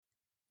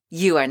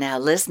You are now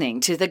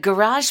listening to the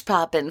Garage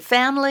Poppin'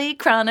 Family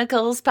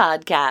Chronicles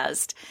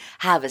podcast.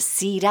 Have a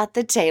seat at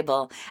the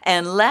table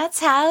and let's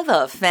have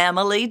a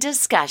family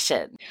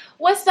discussion.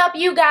 What's up,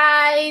 you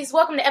guys?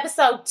 Welcome to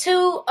episode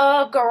 2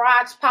 of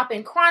Garage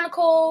Poppin'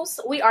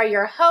 Chronicles. We are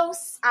your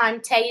hosts.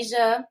 I'm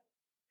Tasia.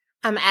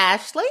 I'm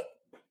Ashley.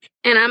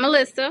 And I'm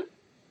Alyssa.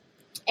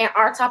 And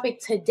our topic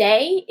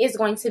today is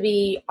going to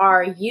be,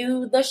 are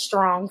you the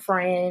strong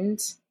friend?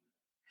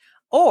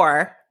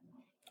 Or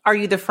are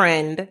you the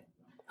friend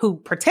who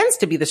pretends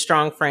to be the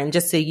strong friend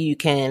just so you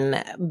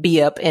can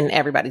be up in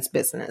everybody's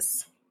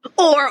business?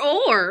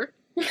 Or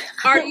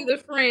are you the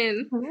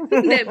friend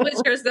that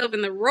puts yourself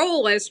in the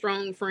role as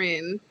strong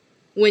friend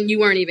when you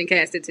weren't even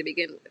casted to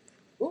begin with?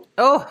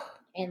 Oh,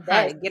 and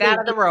get out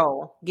of the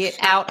role. Get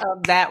out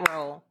of that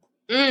role.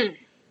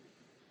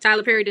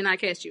 Tyler Perry did not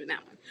cast you in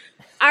that one.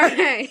 All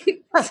right.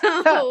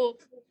 So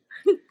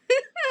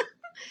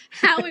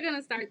how are we going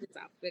to start this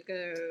off?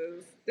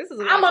 Because this is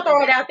I'm going to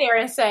throw it out there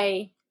and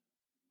say,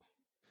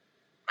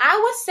 I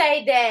would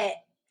say that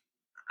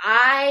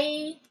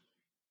I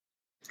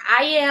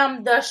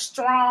am the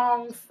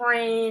strong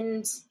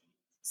friend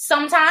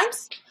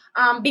sometimes,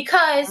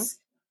 because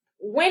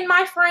when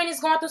my friend is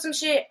going through some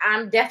shit,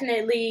 I'm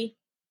definitely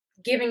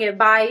giving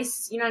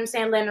advice, you know what I'm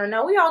saying, letting her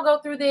know we all go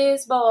through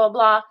this, blah, blah,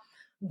 blah.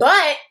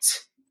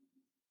 But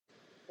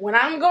when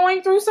I'm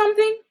going through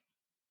something,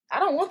 I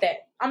don't want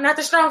that. I'm not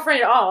the strong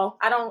friend at all.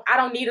 I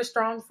don't need a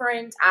strong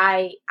friend.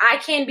 I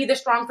can be the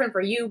strong friend for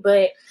you,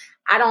 but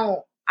I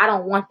don't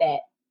want that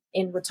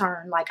in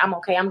return. Like, I'm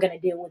okay. I'm going to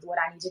deal with what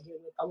I need to deal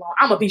with alone.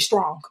 I'm going to be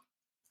strong.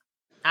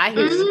 I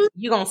hear you.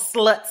 You're going to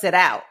sluts it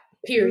out.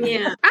 Period.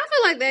 Yeah. I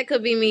feel like that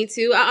could be me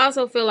too. I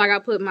also feel like I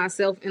put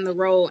myself in the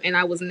role and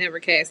I was never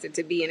casted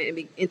to be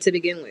in it to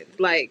begin with.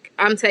 Like,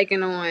 I'm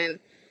taking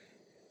on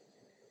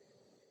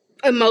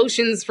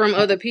emotions from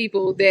other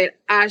people that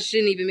I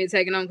shouldn't even be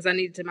taking on because I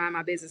needed to mind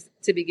my business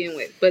to begin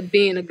with. But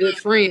being a good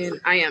friend,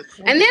 I am.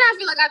 And then I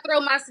feel like I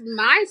throw my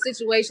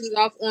situations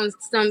off on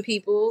some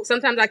people.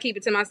 Sometimes I keep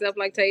it to myself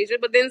like Tasia,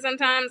 but then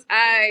sometimes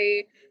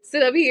I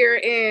sit up here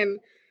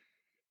and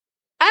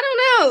I don't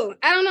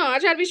know. I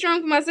try to be strong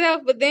for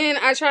myself, but then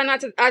I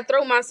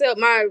throw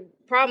my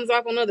problems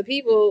off on other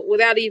people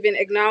without even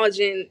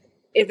acknowledging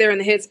if they're in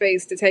the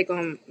headspace to take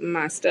on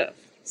my stuff.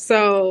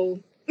 So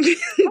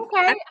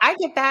okay, I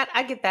get that.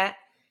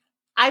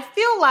 I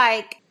feel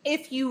like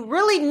if you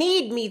really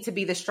need me to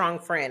be the strong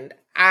friend,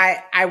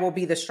 I will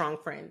be the strong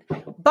friend.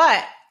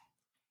 But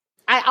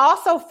I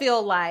also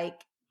feel like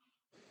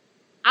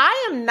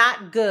I am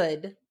not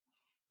good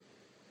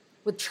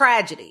with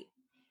tragedy.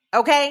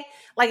 Okay?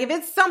 Like, if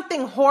it's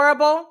something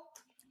horrible,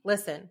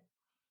 listen,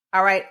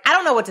 all right, I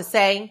don't know what to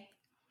say.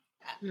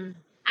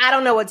 I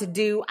don't know what to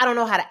do. I don't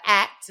know how to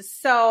act.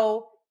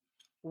 So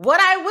what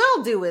I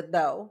will do it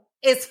though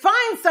is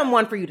find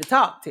someone for you to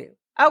talk to.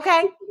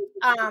 Okay.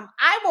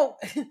 I will,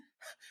 I'm going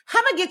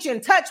to get you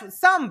in touch with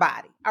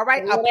somebody. All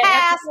right. A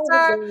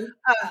pastor,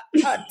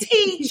 a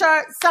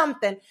teacher,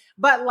 something.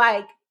 But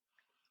like,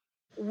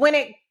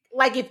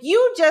 if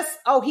you just,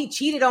 he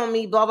cheated on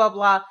me, blah, blah,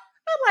 blah.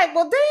 I'm like,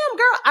 well, damn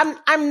girl,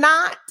 I'm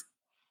not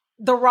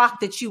the rock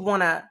that you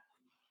want to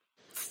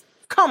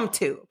come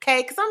to.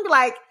 Okay. Cause I'm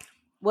like,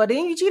 well,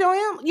 didn't you cheat on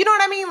him? You know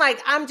what I mean?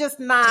 Like, I'm just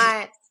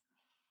not.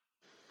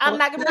 I'm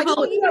not going to be like, I'm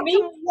holding her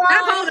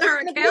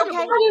accountable.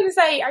 I didn't even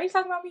say, are you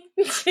talking about me?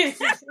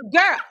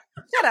 Girl,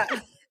 shut up.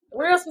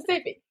 Real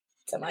specific.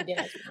 To my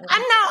dinner. I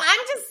know. I'm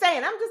just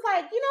saying. I'm just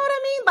like, you know what I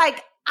mean?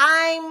 Like,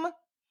 I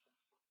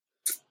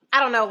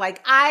don't know.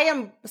 Like, I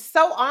am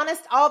so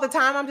honest all the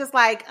time. I'm just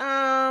like,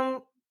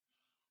 didn't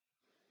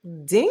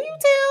you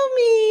tell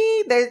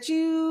me that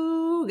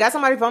you got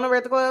somebody's phone number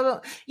at the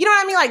club? You know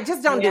what I mean? Like,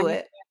 just don't do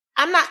it.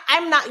 I'm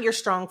not your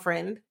strong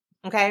friend.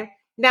 Okay.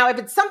 Now, if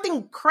it's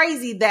something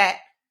crazy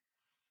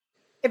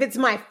if it's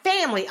my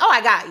family, I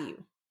got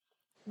you.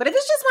 But if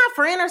it's just my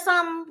friend or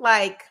something,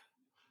 like,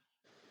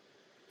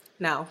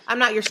 no, I'm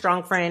not your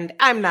strong friend.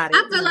 I'm not.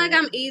 I feel like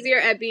I'm easier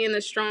at being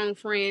a strong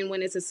friend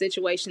when it's a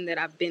situation that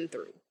I've been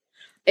through.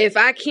 If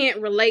I can't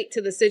relate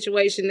to the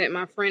situation that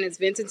my friend is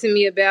venting to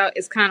me about,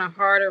 it's kind of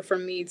harder for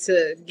me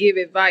to give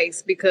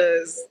advice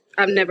because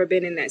I've never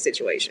been in that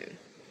situation.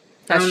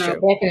 That's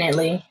true.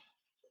 Definitely.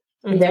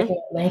 Mm-hmm.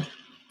 Definitely.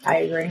 I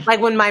agree.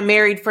 Like when my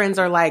married friends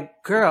are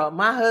like, girl,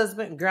 my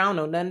husband, girl, I don't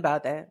know nothing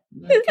about that.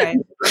 Okay.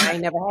 I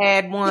ain't never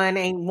had one.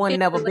 Ain't one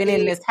never been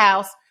in this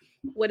house.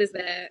 What is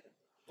that?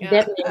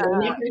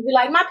 Definitely. Be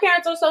like, my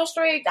parents are so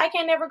strict. I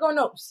can't never go,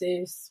 no,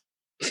 sis.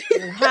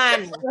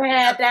 Honey. I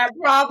had that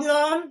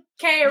problem.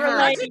 Can't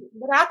relate.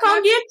 But I'll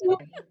come get you.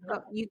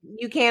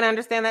 You can't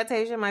understand that,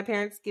 Tasia? My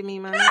parents give me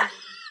money.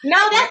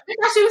 No, that's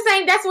what she was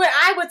saying. That's what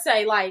I would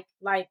say. Like,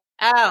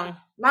 oh.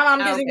 My mom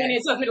gives me money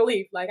and tells me to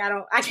leave. Like,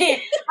 I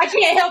can't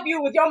help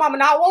you with your mama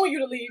not wanting you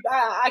to leave.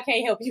 I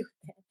can't help you.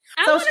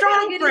 So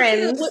strong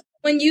friends.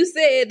 When you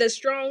said the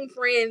strong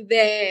friend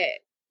that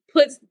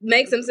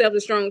makes themselves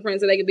a strong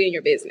friend so they can be in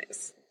your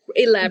business.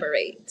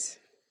 Elaborate.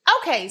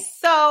 Okay,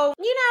 so,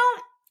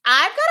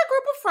 I've got a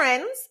group of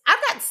friends. I've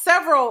got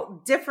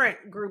several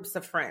different groups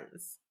of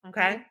friends.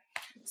 Okay.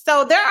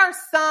 So there are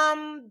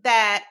some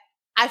that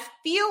I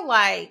feel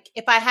like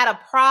if I had a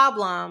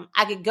problem,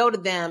 I could go to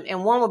them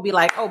and one would be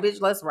like, oh,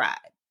 bitch, let's ride.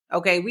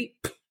 Okay.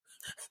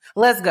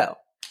 Let's go.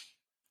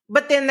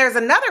 But then there's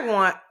another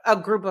one, a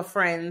group of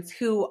friends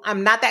who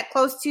I'm not that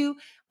close to,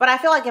 but I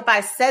feel like if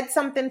I said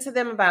something to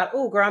them about,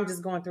 oh, girl, I'm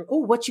just going through, oh,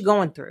 what you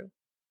going through?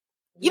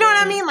 You know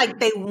what I mean? Like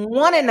they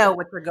want to know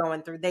what you're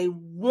going through. They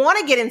want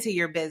to get into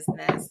your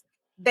business.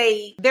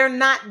 They're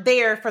not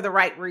there for the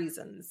right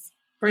reasons.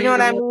 You know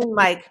what I mean?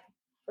 Like,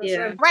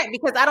 yeah, right.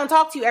 Because I don't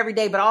talk to you every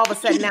day, but all of a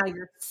sudden now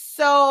you're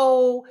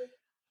so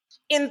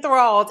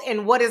enthralled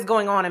in what is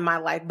going on in my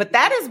life. But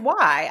that is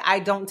why I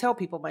don't tell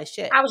people my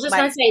shit. I was just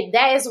gonna say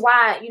that is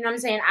why, you know what I'm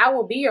saying, I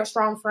will be your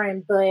strong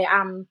friend, but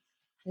I'm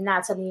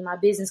not telling you my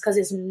business because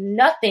it's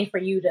nothing for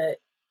you to,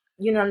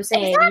 you know what I'm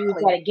saying, use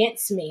that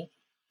against me.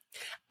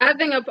 I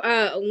think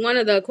one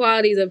of the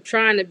qualities of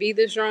trying to be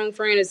the strong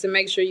friend is to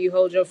make sure you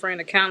hold your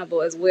friend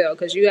accountable as well,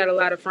 because you got a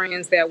lot of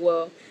friends that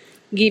will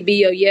be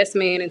your yes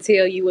man and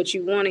tell you what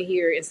you want to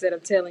hear instead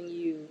of telling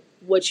you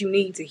what you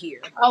need to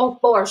hear. Oh,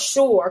 for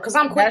sure. Because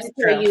I'm quick to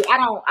tell you, I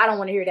don't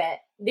want to hear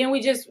that. Then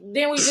we just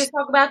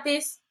talk about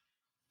this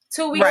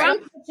 2 weeks. Right.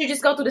 You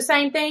just go through the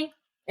same thing.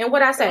 And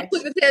what I say? I'm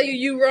quick to tell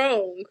you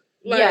wrong.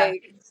 Like, yeah,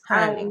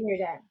 I don't want to hear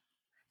that.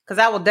 Because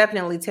I will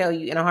definitely tell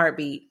you in a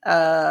heartbeat.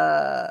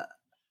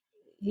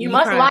 You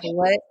must like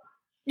what?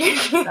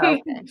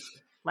 Okay.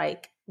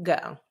 Like,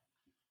 go.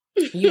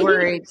 You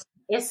worried?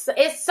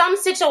 It's some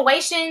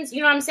situations,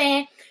 you know what I'm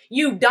saying?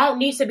 You don't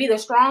need to be the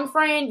strong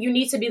friend. You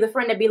need to be the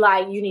friend that be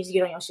like, you need to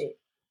get on your shit.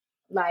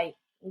 Like,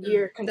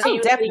 you're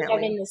continuously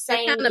having the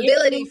same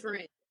accountability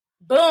friend.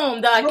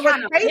 Boom, the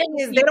accountability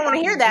is they don't want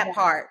to hear that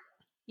part.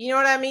 You know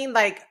what I mean?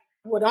 Like,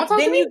 well, don't talk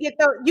then to me.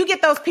 you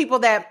get those people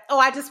that, oh,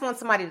 I just want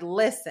somebody to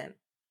listen.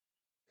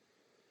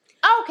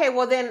 Okay,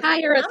 well then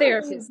hire a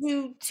therapist.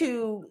 You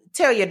to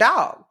tell your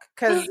dog,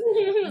 because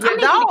your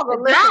dog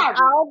will listen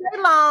all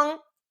day long,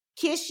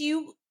 kiss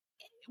you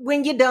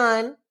when you're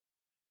done,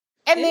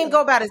 and then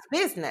go about his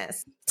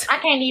business. I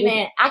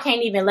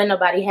can't even let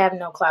nobody have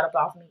no clout up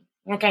off me.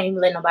 I can't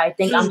even let nobody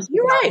think I'm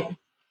you're right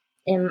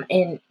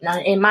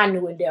in my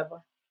new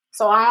endeavor.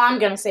 So all I'm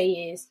gonna say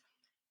is,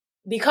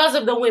 because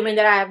of the women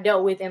that I have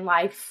dealt with in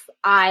life,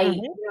 you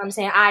know what I'm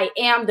saying, I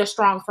am the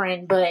strong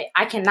friend, but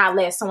I cannot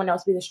let someone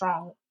else be the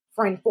strong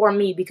friend for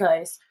me,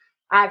 because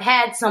I've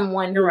had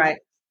someone who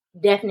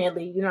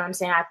definitely, you know what I'm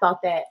saying, I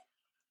thought that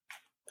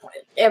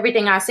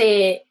everything I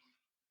said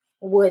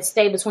would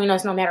stay between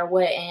us no matter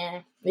what,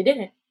 and it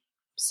didn't.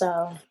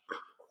 So,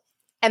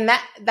 and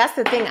that's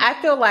the thing. I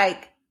feel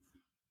like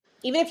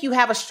even if you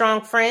have a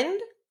strong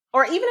friend,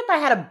 or even if I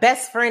had a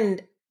best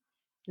friend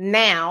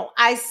now,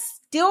 I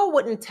still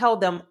wouldn't tell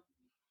them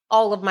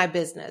all of my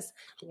business.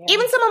 Yeah.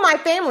 Even some of my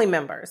family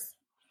members,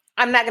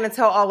 I'm not going to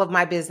tell all of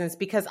my business,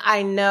 because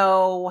I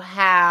know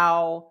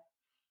how,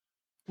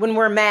 when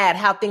we're mad,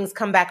 how things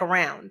come back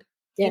around.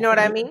 Definitely. You know what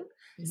I mean?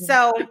 Mm-hmm.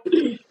 So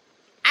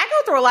I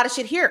go through a lot of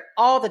shit here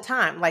all the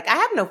time. Like, I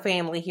have no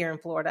family here in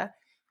Florida,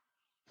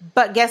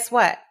 but guess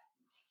what?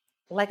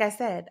 Like I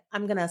said,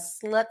 I'm going to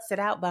sluts it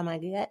out by my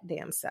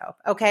goddamn self.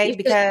 Okay.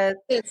 Because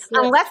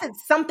unless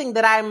it's something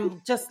that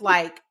I'm just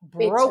like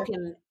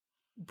broken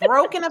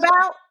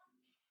about,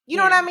 you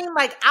know what I mean?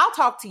 Like, I'll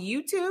talk to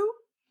you too.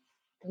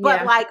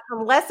 But like,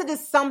 unless it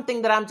is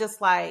something that I'm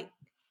just like,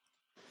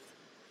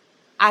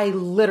 I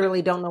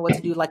literally don't know what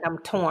to do. Like, I'm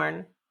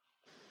torn.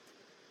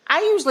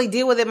 I usually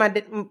deal with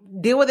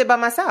it by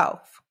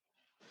myself.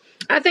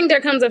 I think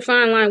there comes a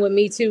fine line with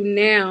me too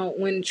now,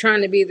 when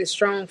trying to be the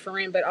strong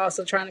friend, but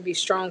also trying to be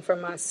strong for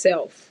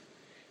myself.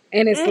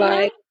 And it's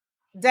like,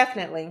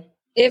 definitely,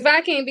 if I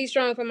can't be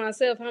strong for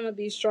myself, I'm gonna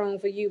be strong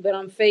for you. But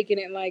I'm faking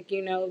it, like,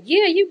 you know,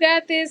 yeah, you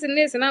got this and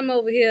this, and I'm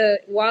over here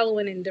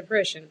wallowing in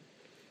depression.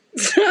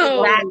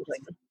 So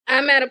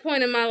I'm at a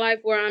point in my life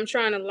where I'm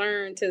trying to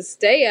learn to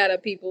stay out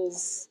of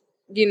people's,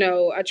 you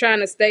know, I'm trying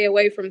to stay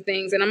away from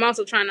things. And I'm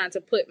also trying not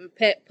to put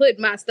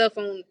my stuff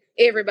on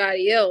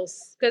everybody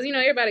else. Because, you know,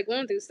 everybody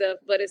going through stuff.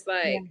 But it's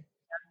like,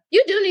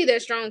 you do need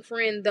that strong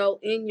friend, though,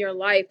 in your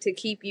life to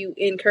keep you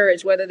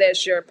encouraged, whether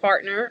that's your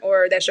partner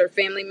or that's your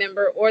family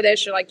member or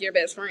that's your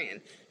best friend.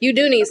 You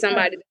do need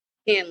somebody that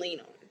you can lean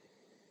on,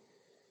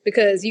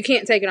 because you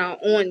can't take it all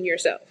on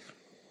yourself.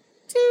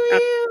 Do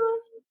you?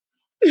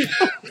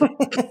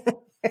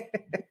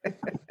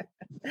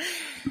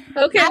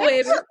 Okay,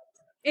 wait.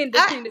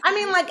 Independent. I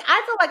mean, like,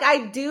 I feel like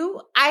I do.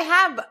 I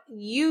have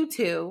you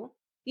two.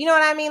 You know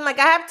what I mean? Like,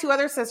 I have two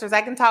other sisters.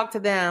 I can talk to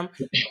them.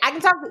 I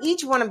can talk to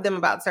each one of them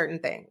about certain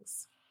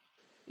things.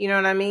 You know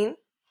what I mean?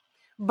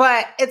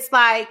 But it's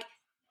like,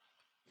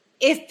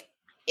 if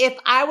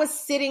I was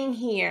sitting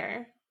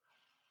here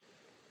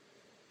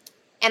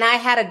and I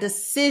had a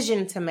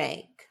decision to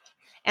make,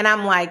 and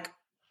I'm like,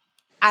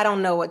 I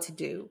don't know what to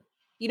do.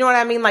 You know what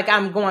I mean? Like,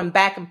 I'm going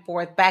back and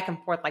forth.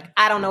 Like,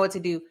 I don't know what to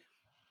do.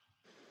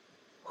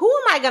 Who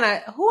am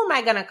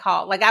I gonna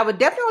call? Like, I would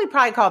definitely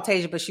probably call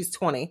Tasia, but she's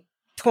 20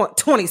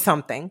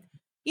 something.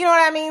 You know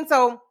what I mean?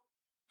 So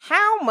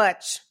how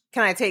much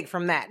can I take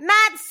from that?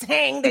 Not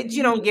saying that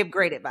you don't give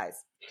great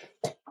advice,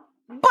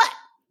 but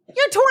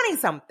you're 20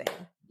 something.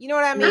 You know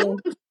what I mean?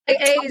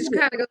 Age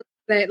kind of goes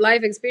that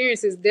life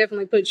experiences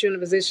definitely put you in a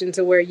position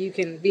to where you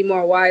can be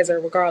more wiser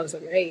regardless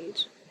of your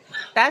age.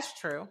 That's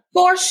true.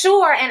 For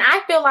sure. And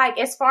I feel like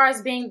as far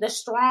as being the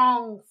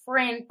strong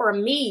friend for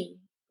me,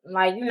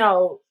 like, you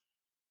know,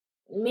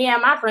 me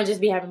and my friends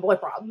just be having boy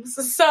problems.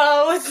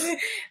 So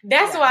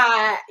that's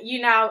why,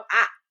 you know,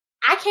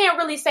 I can't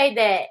really say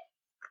that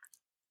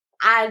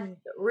I've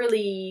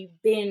really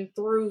been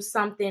through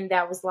something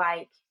that was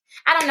like,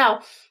 I don't know,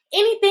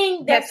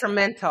 anything that's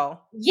detrimental.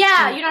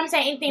 Yeah, you know what I'm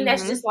saying? Anything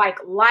that's just like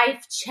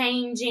life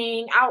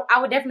changing. I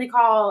would definitely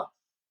call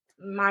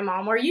my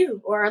mom or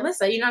you or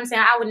Alyssa. You know what I'm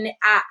saying?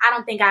 I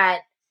don't think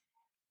I'd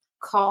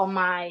call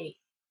my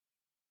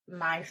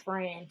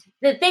friend.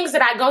 The things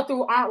that I go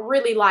through aren't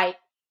really like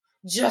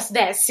just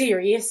that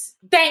serious.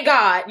 Thank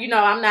God. You know,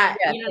 I'm not,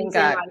 you know what I'm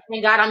saying? Like,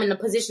 thank God I'm in the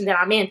position that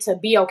I'm in to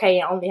be okay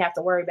and only have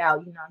to worry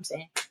about, you know what I'm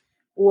saying,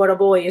 what a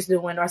boy is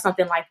doing or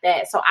something like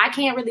that. So I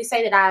can't really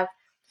say that I've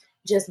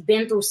just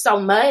been through so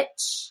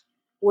much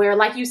where,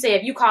 like you said,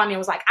 if you called me and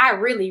was like, I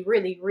really,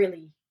 really,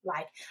 really,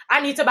 like,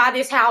 I need to buy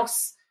this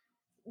house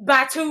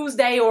by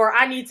Tuesday, or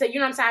I need to, you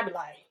know what I'm saying? I'd be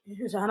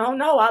like, I don't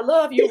know. I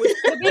love you.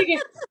 It's the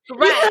biggest. Right.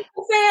 You know what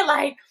I'm saying?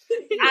 Like,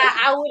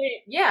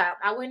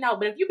 I wouldn't know.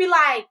 But if you be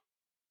like,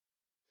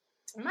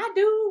 my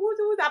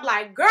dude, I'm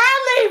like, girl,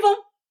 leave him.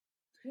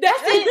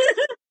 That's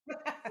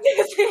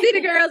it. See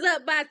the girls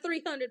up by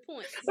 300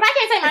 points. But I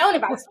can't take my own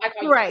advice.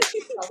 Right.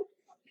 So.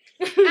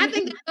 I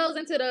think that goes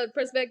into the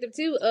perspective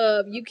too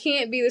of you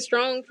can't be the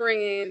strong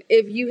friend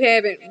if you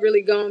haven't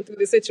really gone through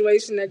the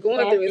situation they're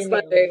going through. It's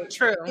like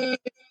true.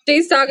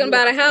 She's talking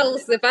about a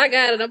house. If I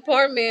got an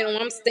apartment or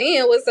I'm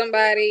staying with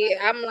somebody,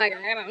 I'm like,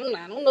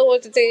 I don't know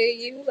what to tell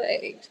you.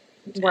 Like,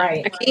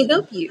 right, I can't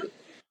help you.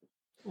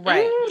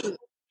 Right.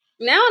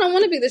 Now I don't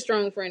want to be the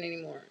strong friend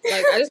anymore.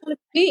 Like, I just want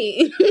to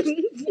be.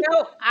 You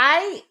know,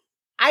 I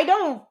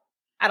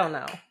don't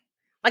know.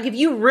 Like, if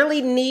you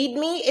really need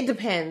me, it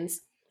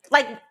depends.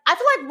 Like, I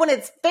feel like when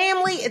it's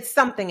family, it's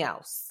something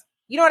else.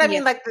 You know what I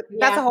mean? Like,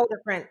 that's a whole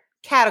different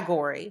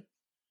category.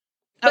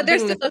 But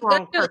there's still a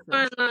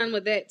fine line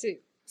with that, too.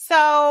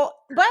 So,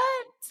 but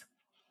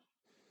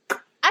I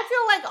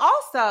feel like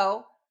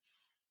also,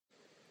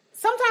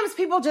 sometimes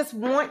people just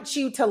want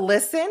you to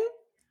listen.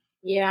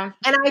 Yeah.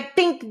 And I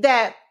think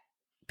that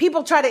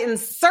people try to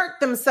insert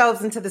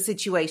themselves into the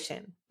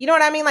situation. You know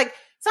what I mean? Like,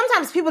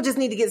 sometimes people just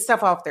need to get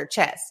stuff off their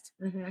chest.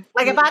 Mm-hmm.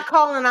 Like, if I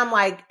call and I'm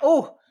like,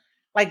 oh,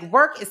 like,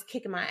 work is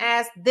kicking my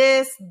ass,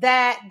 this,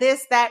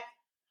 that.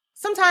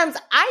 Sometimes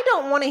I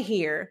don't want to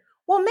hear,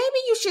 well, maybe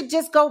you should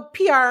just go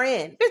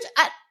PRN. Bitch,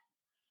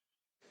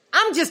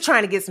 I'm just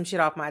trying to get some shit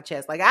off my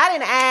chest. Like, I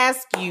didn't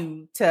ask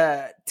you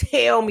to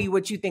tell me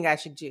what you think I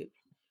should do.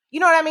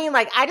 You know what I mean?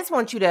 Like, I just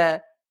want you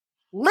to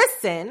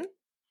listen,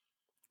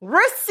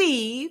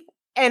 receive,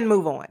 and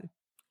move on.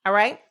 All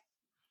right?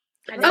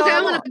 Okay,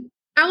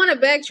 I want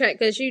to backtrack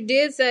because you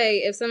did say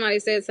if somebody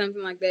said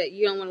something like that,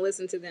 you don't want to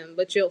listen to them,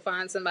 but you'll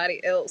find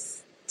somebody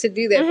else to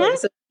do that for you.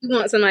 So you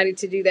want somebody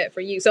to do that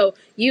for you. So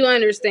you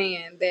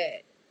understand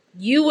that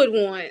you would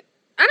want,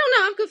 I don't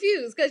know, I'm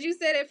confused because you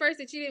said at first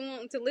that you didn't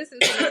want to listen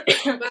to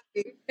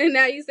somebody, and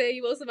now you say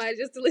you want somebody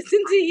just to listen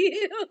to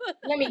you.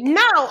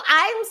 No,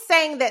 I'm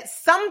saying that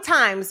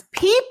sometimes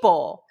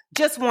people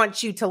just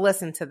want you to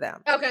listen to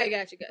them. Okay,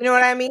 got you. You know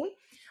what I mean?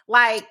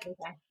 Like,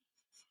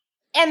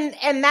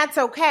 and that's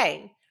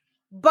okay.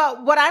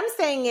 But what I'm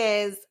saying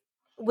is,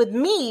 with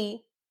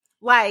me,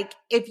 like,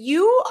 if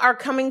you are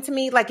coming to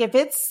me, like, if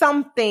it's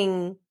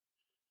something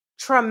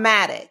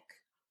traumatic,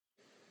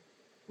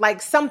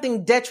 like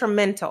something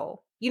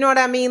detrimental, you know what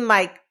I mean?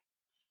 Like,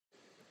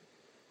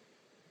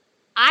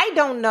 I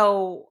don't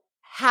know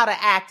how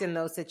to act in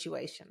those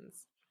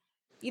situations.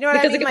 You know what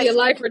I mean? Because it could be a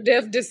life or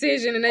death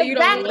decision, and then you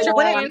don't want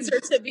your answer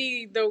to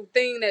be the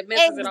thing that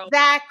messes it all.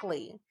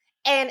 Exactly.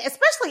 And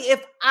especially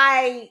if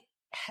I,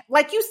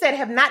 like you said,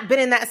 have not been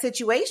in that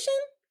situation.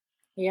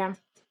 Yeah.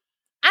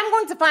 I'm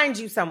going to find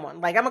you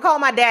someone. Like, I'm going to call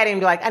my daddy and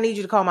be like, I need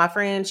you to call my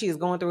friend. She is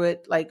going through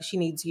it. Like, she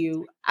needs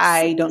you.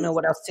 I don't know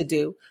what else to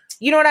do.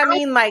 You know what I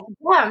mean? Like,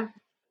 yeah.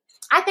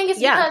 I think it's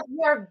because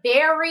you're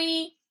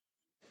very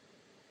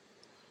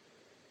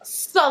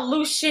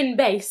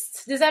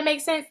solution-based. Does that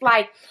make sense?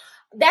 Like,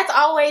 that's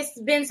always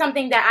been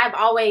something that I've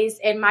always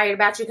admired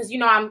about you because, you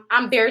know,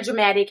 I'm very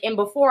dramatic. And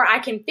before I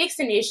can fix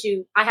an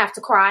issue, I have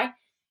to cry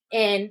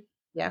and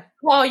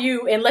call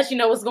you and let you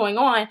know what's going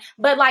on.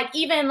 But, like,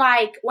 even,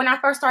 like, when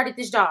I first started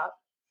this job,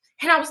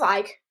 and I was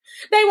like,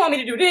 they want me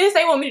to do this.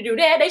 They want me to do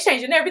that. They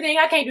changing everything.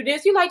 I can't do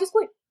this. You like, just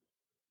quit.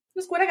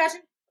 Just quit. I got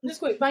you. Just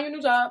quit. Find your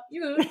new job.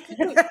 You good.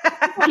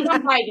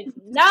 I'm like,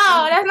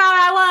 no, that's not what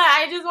I want.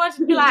 I just want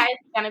you to be like,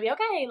 it's going to be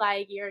okay.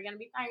 Like, you're going to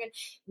be fine.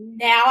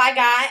 Now I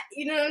got,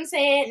 you know what I'm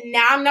saying?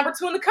 Now I'm number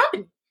 2 in the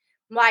company.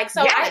 Like,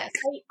 so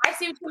I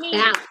see what you mean.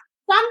 Yeah.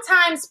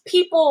 Sometimes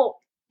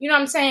people, you know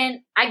what I'm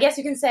saying? I guess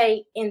you can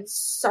say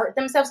insert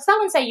themselves. Because I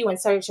wouldn't say you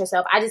insert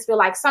yourself. I just feel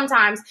like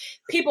sometimes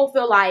people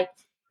feel like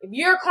If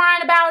you're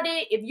crying about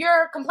it, if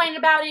you're complaining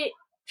about it,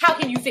 how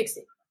can you fix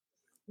it?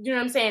 You know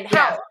what I'm saying?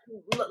 Yeah.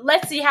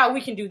 Let's see how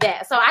we can do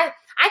that. So I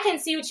can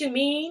see what you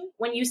mean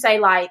when you say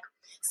like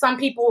some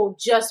people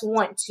just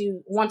want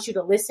you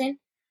to listen,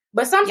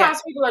 but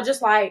sometimes people are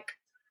just like,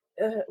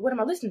 what am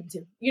I listening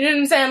to? You know what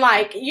I'm saying?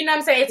 Like, you know what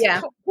I'm saying?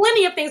 It's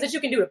plenty of things that you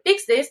can do to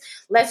fix this.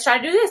 Let's try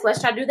to do this.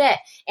 Let's try to do that.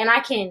 And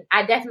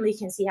I definitely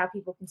can see how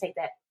people can take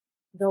that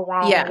the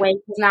wrong way.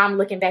 Because now I'm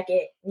looking back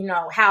at, you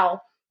know,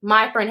 how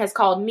my friend has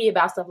called me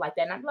about stuff like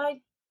that. And I'm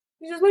like,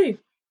 you just leave.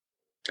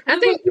 I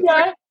think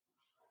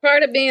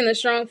part of being a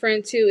strong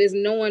friend too is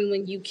knowing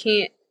when you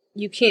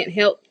can't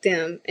help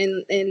them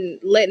and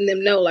letting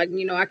them know, like,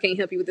 you know, I can't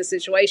help you with the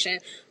situation.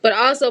 But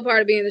also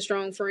part of being a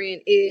strong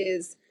friend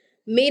is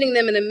meeting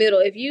them in the middle.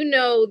 If you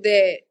know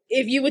that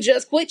if you would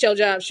just quit your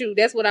job, shoot,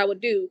 that's what I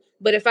would do.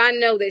 But if I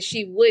know that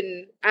she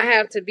wouldn't, I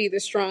have to be the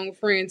strong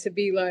friend to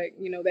be like,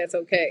 you know, that's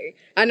okay.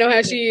 I know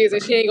how she is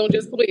and she ain't gonna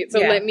just quit. So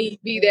let me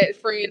be that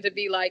friend to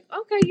be like,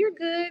 okay, you're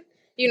good.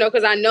 You know,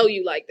 because I know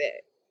you like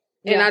that.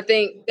 And I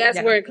think that's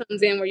where it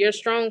comes in, where your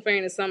strong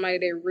friend is somebody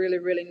that really,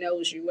 really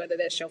knows you, whether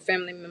that's your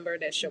family member,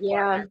 that's your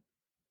partner.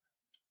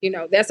 You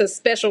know, that's a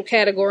special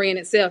category in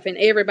itself. And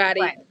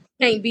everybody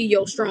can't be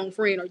your strong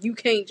friend, or you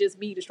can't just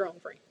be the strong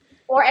friend.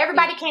 Or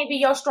everybody can't be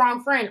your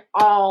strong friend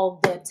all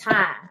the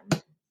time.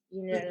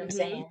 You know what I'm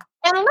saying?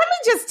 And let me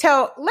just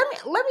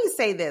let me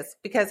say this,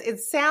 because it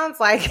sounds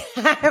like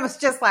I was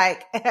just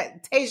like,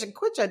 Tasia,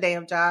 quit your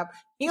damn job.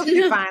 You'll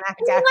be fine. I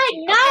got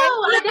you. No.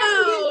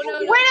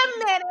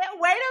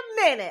 Wait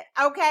a minute.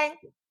 Okay.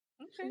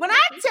 When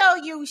I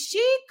tell you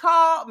she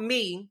called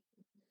me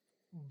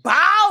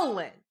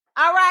bawling,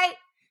 all right?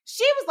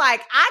 She was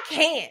like, I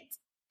can't.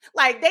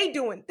 Like, they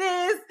doing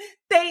this.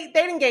 They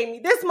didn't gave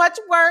me this much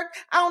work.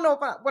 I don't know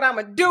what I'm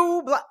going to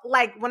do.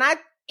 Like, when I,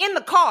 in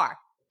the car,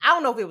 I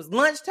don't know if it was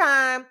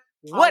lunchtime,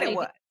 what it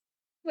was.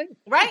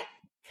 Right?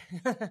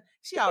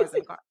 She always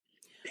in the car.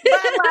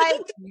 But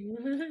like,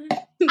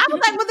 I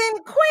was like, well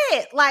then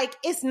quit. Like,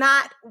 it's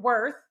not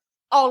worth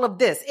all of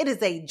this. It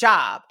is a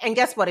job. And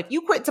guess what? If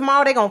you quit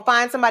tomorrow, they're going to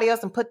find somebody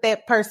else and put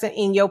that person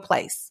in your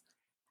place.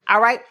 All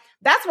right?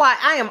 That's why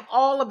I am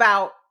all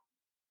about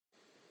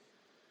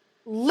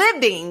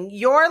living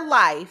your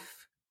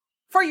life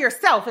for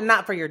yourself and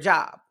not for your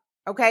job.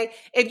 Okay?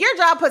 If your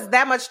job puts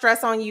that much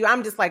stress on you,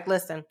 I'm just like,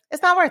 listen,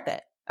 it's not worth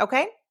it.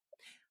 Okay?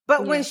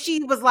 But when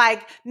she was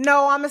like,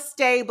 no, I'm going to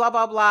stay, blah,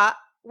 blah, blah.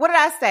 What did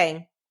I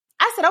say?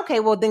 I said, okay,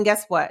 well then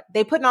guess what?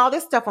 They putting all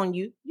this stuff on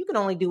you. You can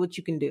only do what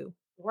you can do.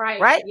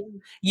 Right?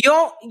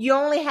 You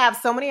only have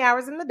so many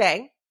hours in the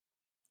day.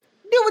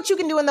 Do what you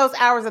can do in those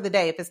hours of the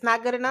day. If it's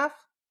not good enough,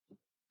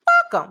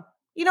 fuck them.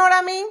 You know what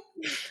I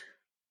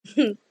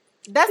mean?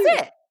 That's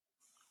it.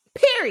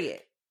 Period.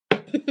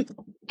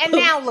 And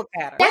now look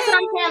at her. That's what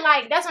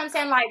I'm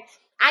saying. Like,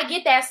 I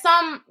get that.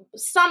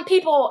 Some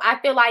people, I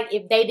feel like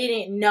if they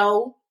didn't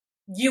know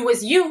you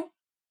was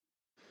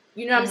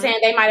you know what I'm saying?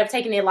 They might have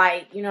taken it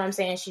like, you know what I'm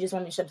saying? She just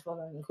wanted to shut the phone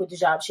and quit the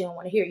job. She don't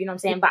want to hear, you know what I'm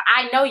saying? But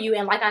I know you.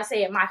 And like I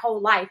said, my whole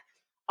life,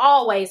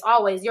 always,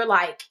 you're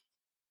like,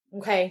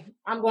 okay,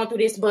 I'm going through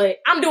this, but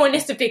I'm doing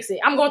this to fix it.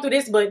 I'm going through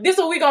this, but this is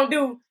what we're going to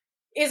do.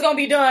 It's going to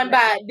be done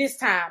by this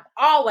time.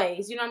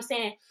 Always, you know what I'm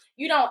saying?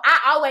 I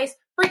always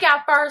freak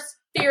out first,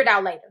 figure it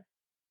out later.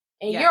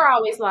 And you're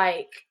always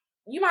like,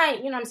 you might,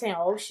 you know what I'm saying?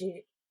 Oh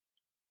shit.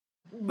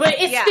 But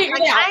it's figured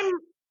out.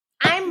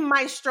 I'm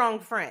my strong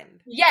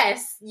friend.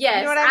 Yes. You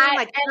know what I mean?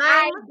 Like,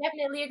 I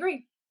definitely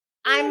agree.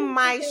 I'm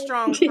my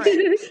strong friend.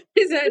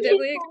 Is that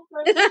definitely?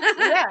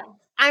 Yeah.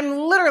 I'm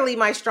literally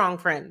my strong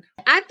friend.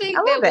 I think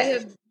that we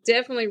have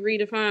definitely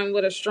redefined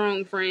what a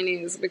strong friend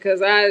is,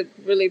 because I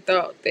really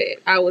thought that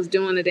I was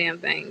doing the damn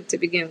thing to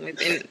begin with.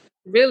 And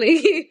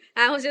really,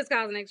 I was just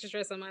causing extra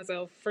stress on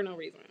myself for no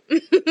reason.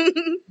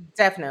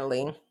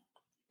 Definitely.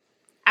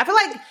 I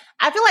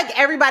feel like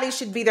everybody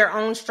should be their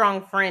own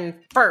strong friend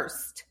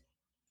first.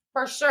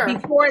 For sure.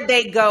 Before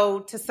they go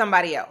to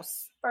somebody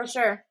else. For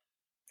sure.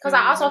 Because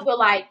I also feel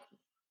like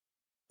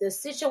the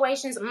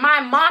situations,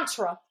 my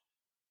mantra,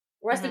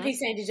 rest in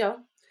peace, Sandy Joe,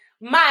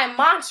 my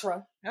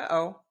mantra,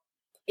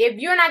 if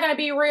you're not going to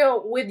be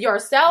real with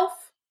yourself,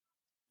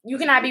 you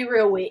cannot be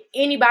real with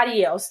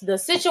anybody else. The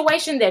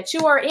situation that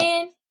you are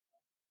in,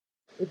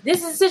 if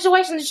this is a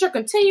situation that you're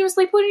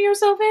continuously putting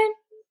yourself in,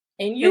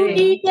 and you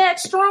need that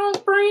strong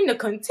friend to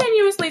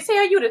continuously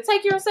tell you to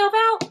take yourself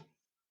out,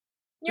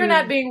 you're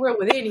not being real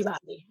with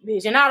anybody,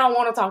 bitch. And I don't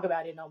want to talk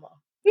about it no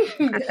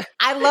more.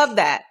 I love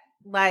that.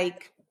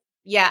 Like,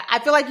 yeah, I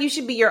feel like you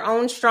should be your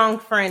own strong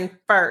friend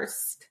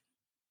first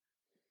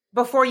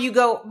before you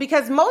go.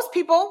 Because most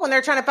people, when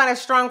they're trying to find a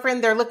strong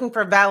friend, they're looking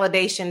for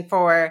validation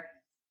for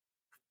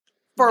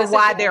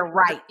why they're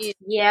right.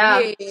 Yeah.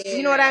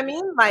 You know what I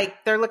mean?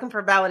 Like, they're looking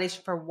for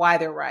validation for why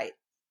they're right.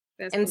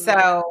 That's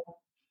so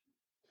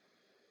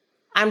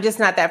I'm just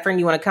not that friend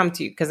you want to come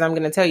to, because I'm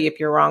going to tell you if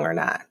you're wrong or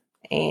not.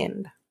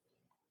 And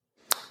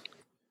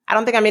I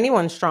don't think I'm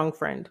anyone's strong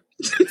friend.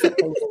 I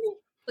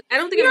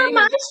don't think you're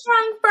my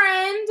strong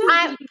friend.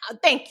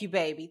 Thank you,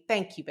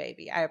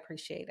 baby. I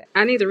appreciate it.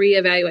 I need to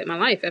reevaluate my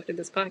life after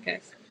this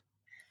podcast.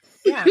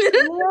 Yeah.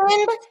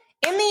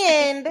 In the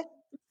end,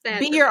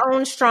 be your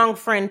own strong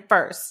friend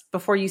first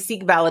before you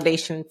seek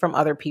validation from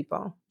other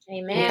people.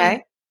 Amen.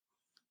 Okay?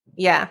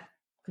 Yeah.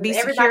 Be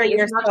secure in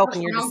yourself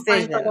and your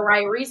decision. For the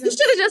right You reason. should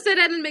have just said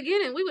that in the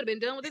beginning. We would have been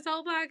done with this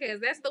whole podcast.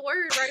 That's the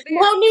word right there.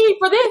 No need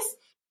for this.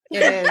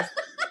 It is.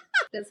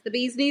 That's the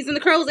bee's knees and the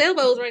crow's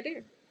elbows right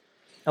there.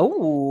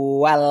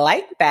 Oh, I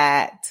like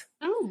that.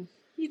 Oh,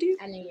 you do?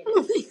 I knew it.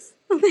 Oh, thanks.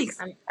 Oh, thanks.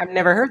 I've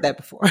never heard that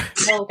before.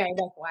 Okay,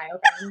 that's why.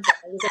 Okay.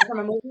 Is that from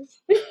a movie?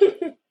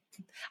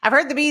 I've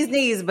heard the bee's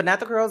knees, but not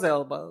the crow's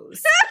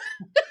elbows.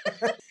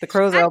 The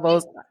crow's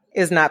elbows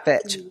is not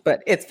fetch,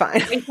 but it's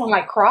fine. It's on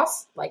like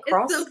cross? Like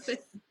cross?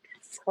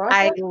 Cross?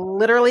 I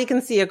literally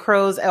can see a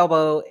crow's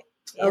elbow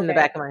in the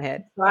back of my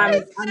head. So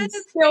I'm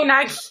still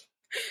not.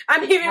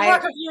 I'm even more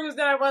confused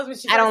than I was when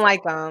she. I don't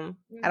like them.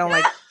 I don't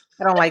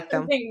like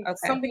them.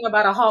 Something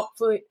about a hawk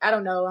foot. I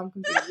don't know. I'm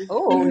confused.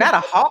 Oh, not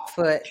a hawk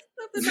foot.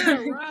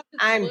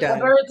 I'm done.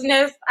 A bird's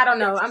nest. I don't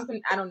know.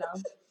 I don't know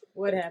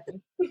what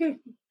happened.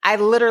 I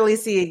literally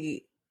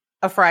see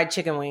a fried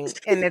chicken wing,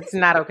 and it's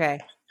not okay.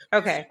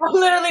 Okay. I'm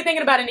literally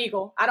thinking about an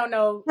eagle. I don't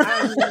know.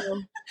 I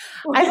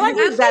feel like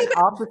we've gotten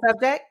off the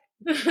subject.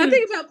 I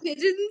think about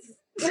pigeons.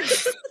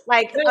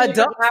 Like a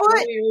duck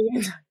foot?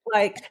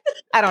 Like,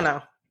 I don't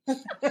know.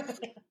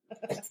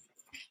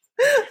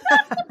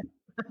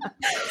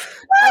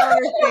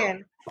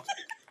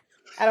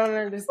 I don't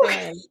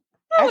understand.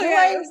 I feel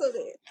like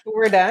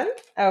we're done.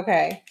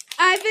 Okay.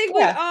 I think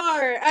we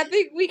are. I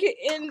think we can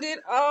end it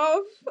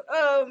off.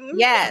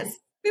 Yes.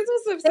 This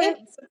was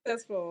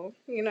successful,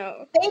 you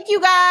know. Thank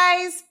you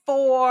guys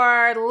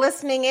for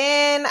listening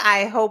in.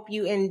 I hope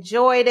you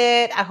enjoyed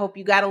it. I hope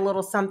you got a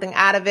little something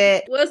out of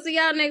it. We'll see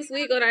y'all next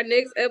week on our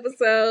next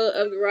episode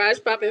of Garage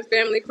Poppin'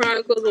 Family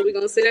Chronicles, where we're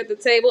going to sit at the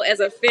table as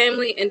a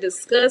family and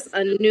discuss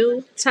a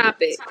new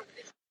topic.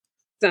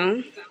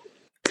 So,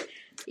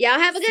 y'all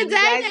have a good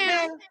day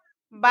now.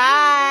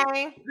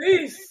 Bye.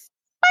 Peace.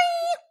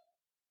 Bye.